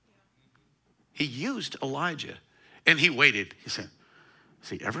 He used Elijah. And he waited. He said, "Is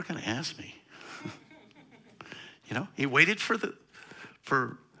he ever going to ask me?" He waited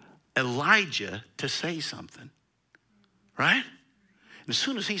for Elijah to say something. Right? And as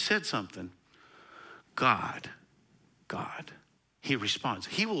soon as he said something, God, he responds.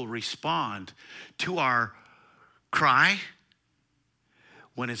 He will respond to our cry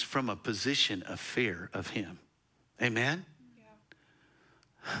when it's from a position of fear of him. Amen?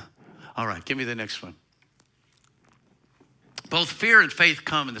 Yeah. All right, give me the next one. Both fear and faith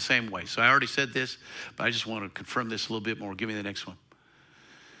come in the same way. So I already said this, but I just want to confirm this a little bit more. Give me the next one.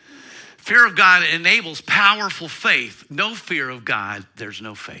 Fear of God enables powerful faith. No fear of God, there's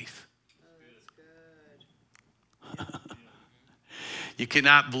no faith. You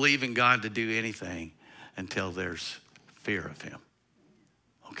cannot believe in God to do anything until there's fear of him.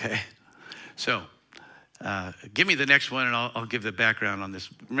 Okay? So, give me the next one and I'll give the background on this.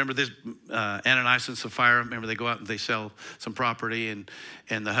 Remember this, Ananias and Sapphira, remember they go out and they sell some property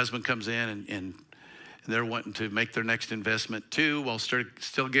and the husband comes in and they're wanting to make their next investment too while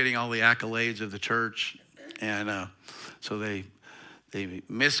still getting all the accolades of the church. And so they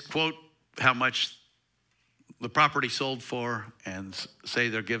misquote how much the property sold for and say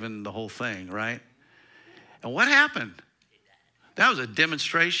they're giving the whole thing, right? And what happened? That was a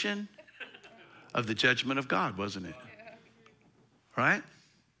demonstration of the judgment of God, wasn't it? Right?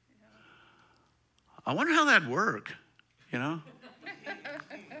 I wonder how that'd work, you know?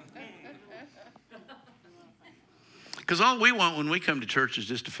 Because all we want when we come to church is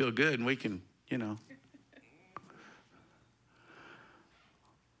just to feel good and we can, you know,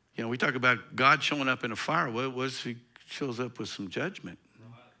 we talk about God showing up in a fire. What if he shows up with some judgment,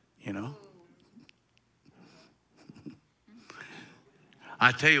 you know?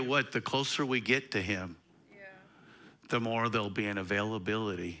 I tell you what, the closer we get to him, the more there'll be an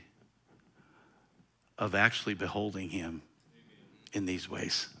availability of actually beholding him in these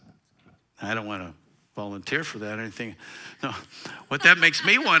ways. I don't want to volunteer for that or anything. No, what that makes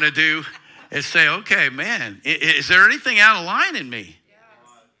me want to do is say, okay, man, is there anything out of line in me?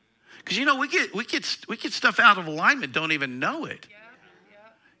 Because we get stuff out of alignment, don't even know it.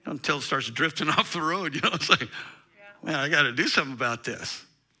 Until it starts drifting off the road. It's like, man, I got to do something about this,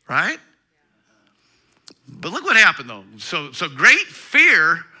 right? But look what happened though. So great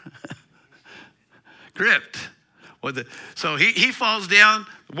fear gripped. So he falls down.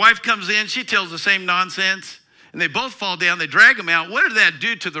 The wife comes in. She tells the same nonsense, and they both fall down. They drag him out. What did that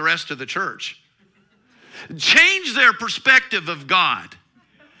do to the rest of the church? Change their perspective of God.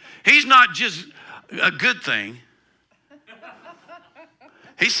 He's not just a good thing.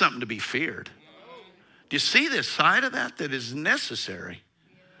 He's something to be feared. Do you see this side of that is necessary?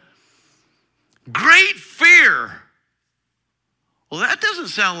 Great fear. Well, that doesn't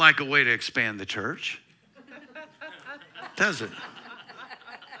sound like a way to expand the church, does it?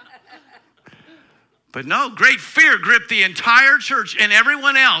 But no, great fear gripped the entire church and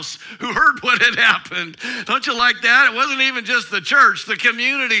everyone else who heard what had happened. Don't you like that? It wasn't even just the church. The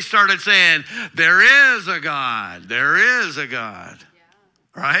community started saying, there is a God. There is a God.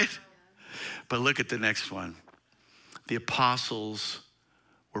 Yeah. Right? But look at the next one. The apostles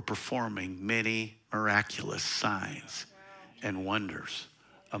were performing many miraculous signs and wonders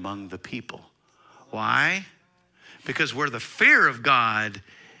among the people. Why? Because where the fear of God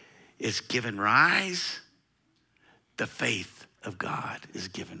is given rise, the faith of God is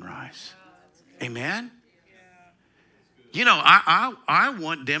given rise. Amen? I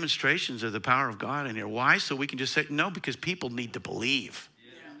want demonstrations of the power of God in here. Why? So we can just say, no, because people need to believe.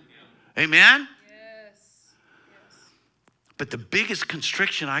 Amen? Yes. But the biggest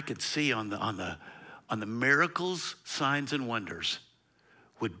constriction I could see on the miracles, signs, and wonders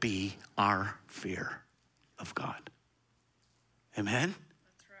would be our fear of God. Amen?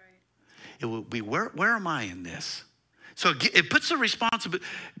 It will be, where am I in this? So it puts the responsibility,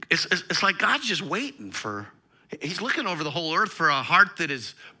 it's like God's just waiting he's looking over the whole earth for a heart that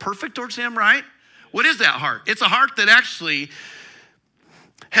is perfect towards him, right? What is that heart? It's a heart that actually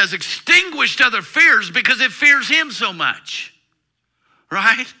has extinguished other fears because it fears him so much,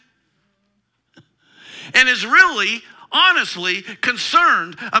 right? And is really, honestly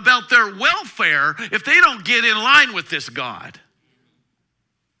concerned about their welfare if they don't get in line with this God.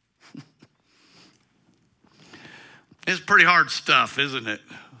 It's pretty hard stuff, isn't it?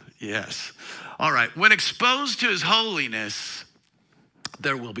 Yes. All right. When exposed to his holiness,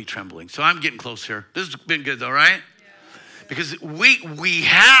 there will be trembling. So I'm getting close here. This has been good though, right? Yeah. Because we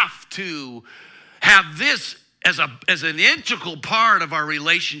have to have this as an integral part of our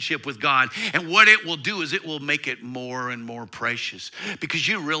relationship with God. And what it will do is it will make it more and more precious. Because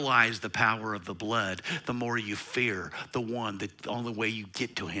you realize the power of the blood. The more you fear the only way you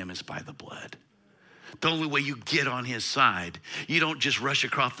get to him is by the blood. The only way you get on his side. You don't just rush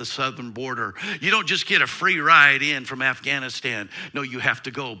across the southern border. You don't just get a free ride in from Afghanistan. No, you have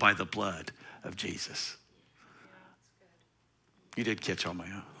to go by the blood of Jesus. You did catch on my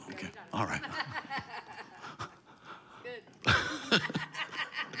own. Okay. All right.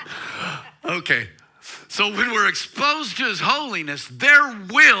 Okay. So when we're exposed to his holiness, there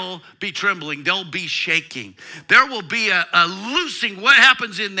will be trembling. There'll be shaking. There will be a loosing. What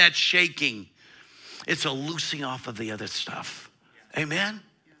happens in that shaking? It's a loosing off of the other stuff. Amen?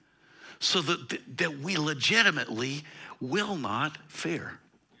 so that we legitimately will not fear.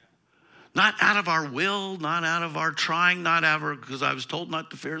 Not out of our will, not out of our trying, not out of because I was told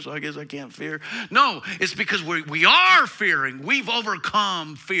not to fear, so I guess I can't fear. No, it's because we are fearing. We've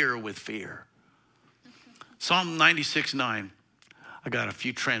overcome fear with fear. Psalm 96:9. I got a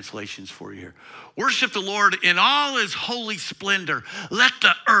few translations for you here. Worship the Lord in all his holy splendor. Let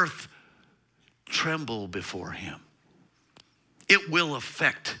the earth tremble before him. It will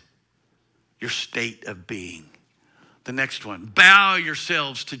affect your state of being. The next one, bow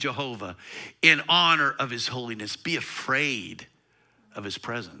yourselves to Jehovah in honor of his holiness. Be afraid of his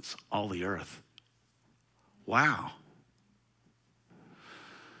presence, all the earth. Wow.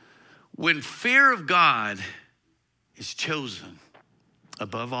 When fear of God is chosen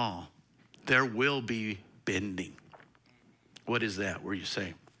above all, there will be bending. What is that? Where you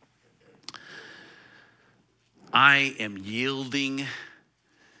say, I am yielding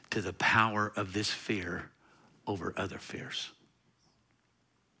to the power of this fear over other fears.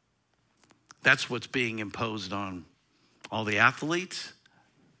 That's what's being imposed on all the athletes.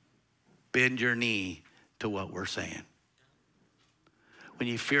 Bend your knee to what we're saying. When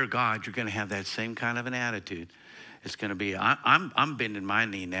you fear God, you're going to have that same kind of an attitude. It's going to be, I'm bending my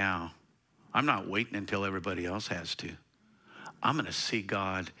knee now. I'm not waiting until everybody else has to. I'm going to see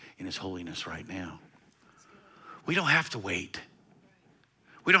God in his holiness right now. We don't have to wait.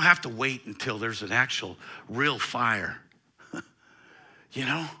 We don't have to wait until there's an actual real fire. You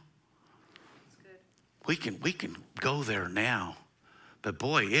know? We can go there now. But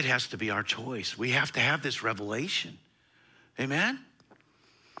boy, it has to be our choice. We have to have this revelation. Amen?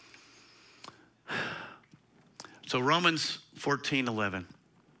 So Romans 14:11.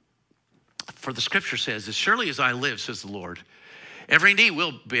 For the scripture says, as surely as I live, says the Lord, every knee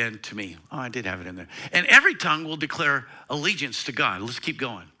will bend to me. Oh, I did have it in there. And every tongue will declare allegiance to God. Let's keep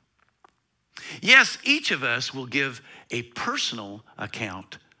going. Yes, each of us will give a personal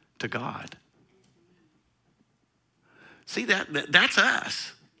account to God. See, that's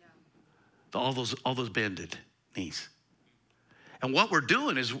us. All those bended knees. And what we're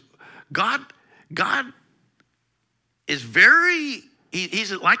doing is God is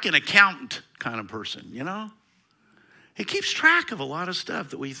he's like an accountant kind of person, you know? He keeps track of a lot of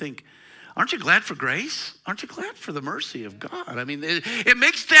stuff that we think, aren't you glad for grace? Aren't you glad for the mercy of God? I mean, it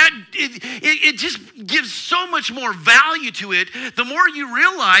makes it just gives so much more value to it the more you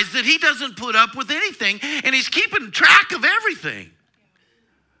realize that he doesn't put up with anything and he's keeping track of everything.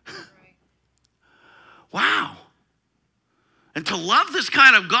 Wow. And to love this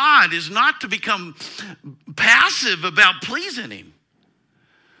kind of God is not to become passive about pleasing him.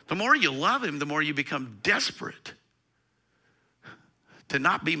 The more you love him, the more you become desperate to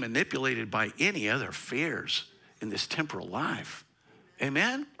not be manipulated by any other fears in this temporal life.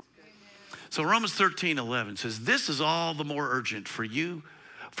 Amen? So Romans 13:11 says, this is all the more urgent for you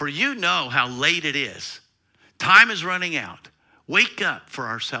know how late it is. Time is running out. Wake up, for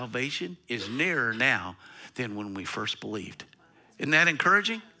our salvation is nearer now than when we first believed. Isn't that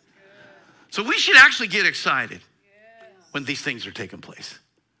encouraging? So we should actually get excited when these things are taking place.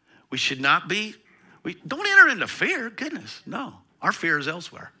 We should not be, we don't enter into fear, goodness, no. Our fear is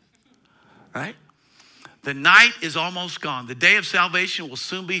elsewhere, right? The night is almost gone. The day of salvation will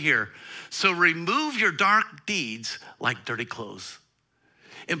soon be here. So remove your dark deeds like dirty clothes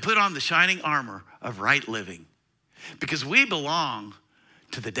and put on the shining armor of right living. Because we belong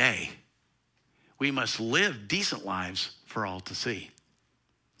to the day. We must live decent lives for all to see.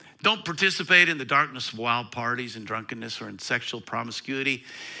 Don't participate in the darkness of wild parties and drunkenness or in sexual promiscuity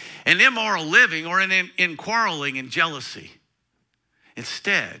and immoral living or in quarreling and jealousy.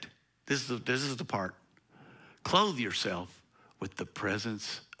 Instead, this is the part, clothe yourself with the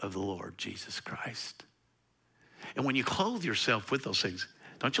presence of the Lord Jesus Christ. And when you clothe yourself with those things,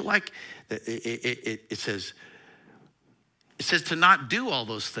 don't you like, it says to not do all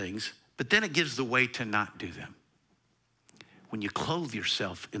those things, but then it gives the way to not do them. When you clothe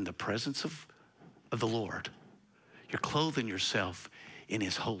yourself in the presence of the Lord, you're clothing yourself in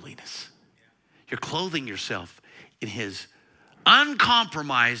his holiness. You're clothing yourself in his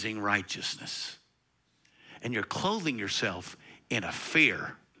uncompromising righteousness. And you're clothing yourself in a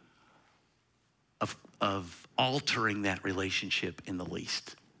fear of altering that relationship in the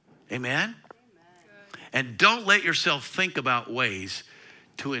least. Amen? And don't let yourself think about ways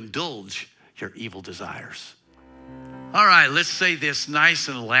to indulge your evil desires. All right, let's say this nice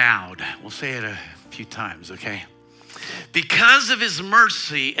and loud. We'll say it a few times, okay? Because of his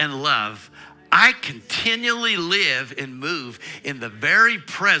mercy and love, I continually live and move in the very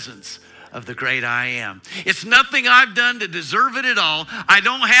presence of the great I am. It's nothing I've done to deserve it at all. I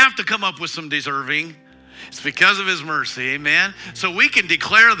don't have to come up with some deserving. It's because of his mercy, amen? So we can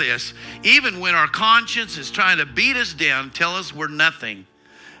declare this even when our conscience is trying to beat us down, tell us we're nothing.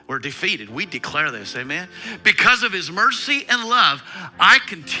 We're defeated. We declare this, amen? Because of his mercy and love, I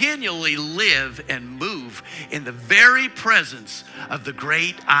continually live and move in the very presence of the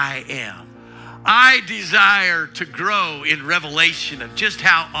great I am. I desire to grow in revelation of just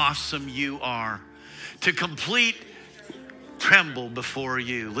how awesome you are, to complete tremble before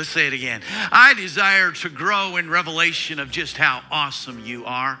you. Let's say it again. I desire to grow in revelation of just how awesome you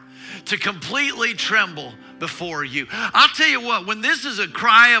are, to completely tremble before you. I'll tell you what, when this is a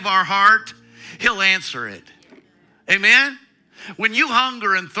cry of our heart, he'll answer it. Amen? When you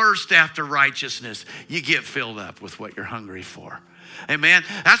hunger and thirst after righteousness, you get filled up with what you're hungry for. Amen?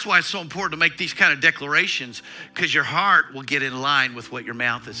 That's why it's so important to make these kind of declarations, because your heart will get in line with what your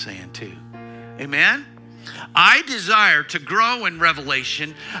mouth is saying too. Amen? I desire to grow in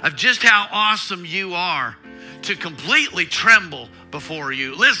revelation of just how awesome you are, to completely tremble before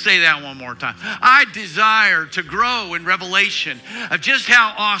you. Let's say that one more time. I desire to grow in revelation of just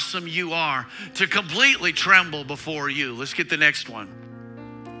how awesome you are, to completely tremble before you. Let's get the next one.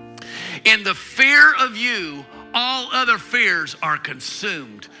 In the fear of you, all other fears are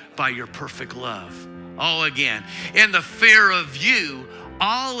consumed by your perfect love. Oh, again. In the fear of you,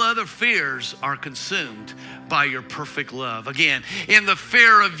 all other fears are consumed by your perfect love. Again, in the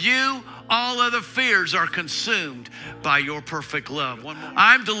fear of you, all other fears are consumed by your perfect love.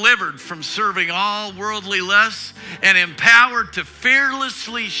 I'm delivered from serving all worldly lusts and empowered to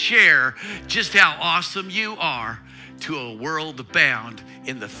fearlessly share just how awesome you are to a world bound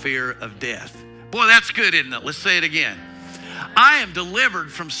in the fear of death. Boy, that's good, isn't it? Let's say it again. I am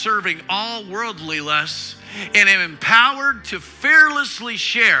delivered from serving all worldly lusts and am empowered to fearlessly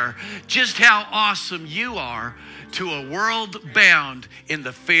share just how awesome you are to a world bound in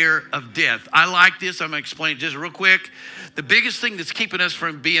the fear of death. I like this. I'm going to explain it just real quick. The biggest thing that's keeping us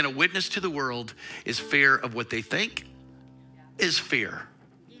from being a witness to the world is fear of what they think is fear.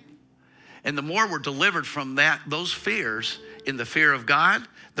 And the more we're delivered from those fears in the fear of God,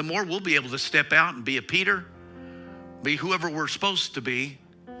 the more we'll be able to step out and be a Peter, be whoever we're supposed to be,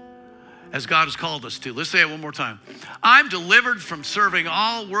 as God has called us to. Let's say it one more time. I'm delivered from serving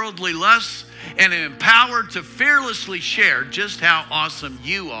all worldly lusts and am empowered to fearlessly share just how awesome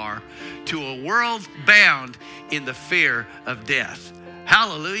you are to a world bound in the fear of death.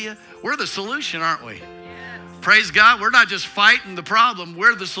 Hallelujah. We're the solution, aren't we? Yes. Praise God. We're not just fighting the problem.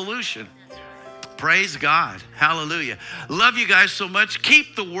 We're the solution. Praise God. Hallelujah. Love you guys so much.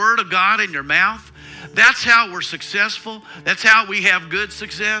 Keep the word of God in your mouth. That's how we're successful. That's how we have good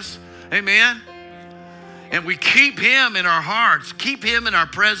success. Amen. And we keep him in our hearts, keep him in our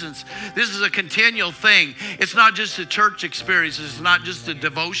presence. This is a continual thing. It's not just a church experience. It's not just a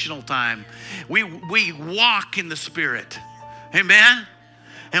devotional time. We walk in the Spirit. Amen.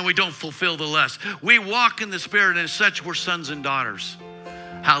 And we don't fulfill the lust. We walk in the Spirit, and as such, we're sons and daughters.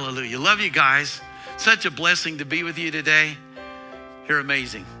 Hallelujah. Love you guys. Such a blessing to be with you today. You're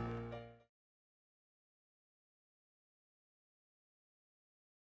amazing.